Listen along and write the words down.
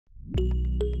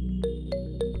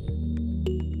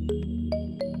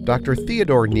Dr.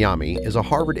 Theodore Nyame is a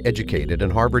Harvard-educated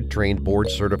and Harvard-trained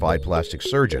board-certified plastic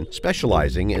surgeon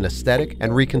specializing in aesthetic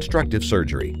and reconstructive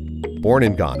surgery. Born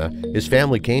in Ghana, his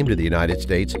family came to the United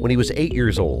States when he was 8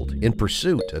 years old in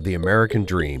pursuit of the American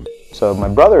dream. So my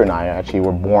brother and I actually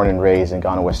were born and raised in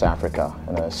Ghana, West Africa,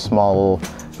 in a small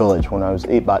village. When I was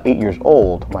about 8 years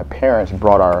old, my parents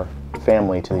brought our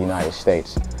family to the United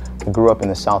States. We grew up in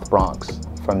the South Bronx.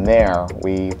 From there,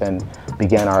 we then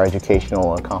began our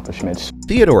educational accomplishments.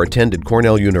 Theodore attended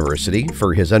Cornell University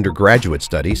for his undergraduate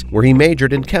studies, where he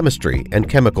majored in chemistry and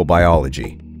chemical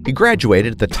biology. He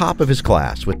graduated at the top of his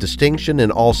class with distinction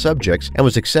in all subjects and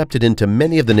was accepted into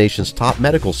many of the nation's top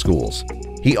medical schools.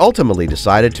 He ultimately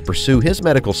decided to pursue his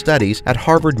medical studies at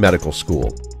Harvard Medical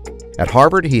School. At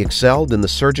Harvard, he excelled in the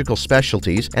surgical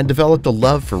specialties and developed a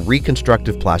love for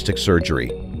reconstructive plastic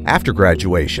surgery. After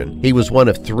graduation, he was one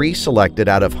of 3 selected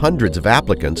out of hundreds of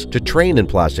applicants to train in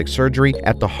plastic surgery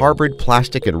at the Harvard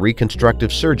Plastic and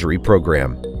Reconstructive Surgery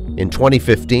program. In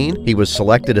 2015, he was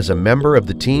selected as a member of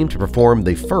the team to perform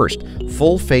the first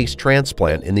full-face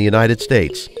transplant in the United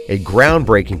States, a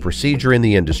groundbreaking procedure in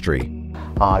the industry.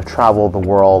 I've traveled the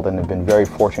world and have been very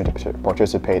fortunate to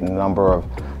participate in a number of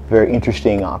very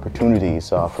interesting opportunities,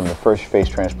 from the first face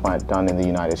transplant done in the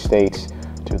United States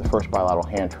to the first bilateral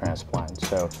hand transplant.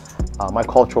 So my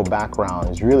cultural background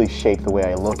has really shaped the way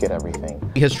I look at everything.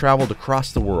 He has traveled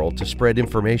across the world to spread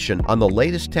information on the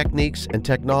latest techniques and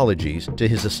technologies to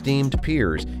his esteemed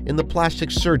peers in the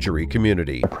plastic surgery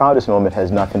community. My proudest moment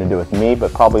has nothing to do with me,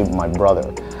 but probably my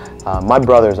brother. My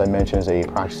brother, as I mentioned, is a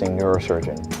practicing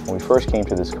neurosurgeon. When we first came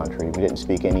to this country, we didn't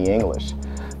speak any English.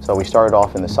 So we started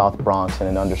off in the South Bronx in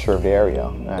an underserved area,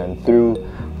 and through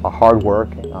our hard work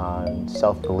and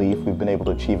self-belief, we've been able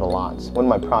to achieve a lot. One of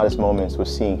my proudest moments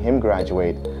was seeing him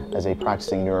graduate as a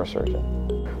practicing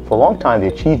neurosurgeon. For a long time, the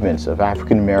achievements of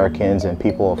African Americans and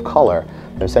people of color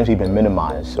have essentially been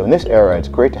minimized. So in this era, it's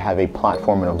great to have a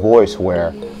platform and a voice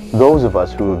where those of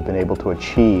us who have been able to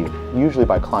achieve, usually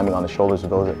by climbing on the shoulders of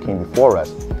those that came before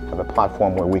us, have a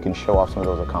platform where we can show off some of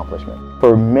those accomplishments.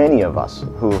 For many of us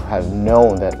who have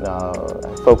known that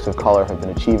folks of color have been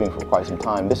achieving for quite some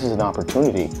time, this is an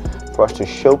opportunity for us to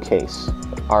showcase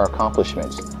our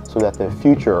accomplishments so that the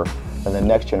future and the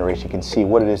next generation can see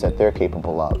what it is that they're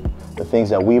capable of. The things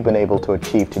that we've been able to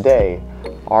achieve today,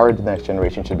 our next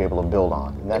generation should be able to build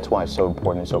on. And that's why it's so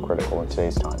important and so critical in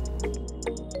today's time.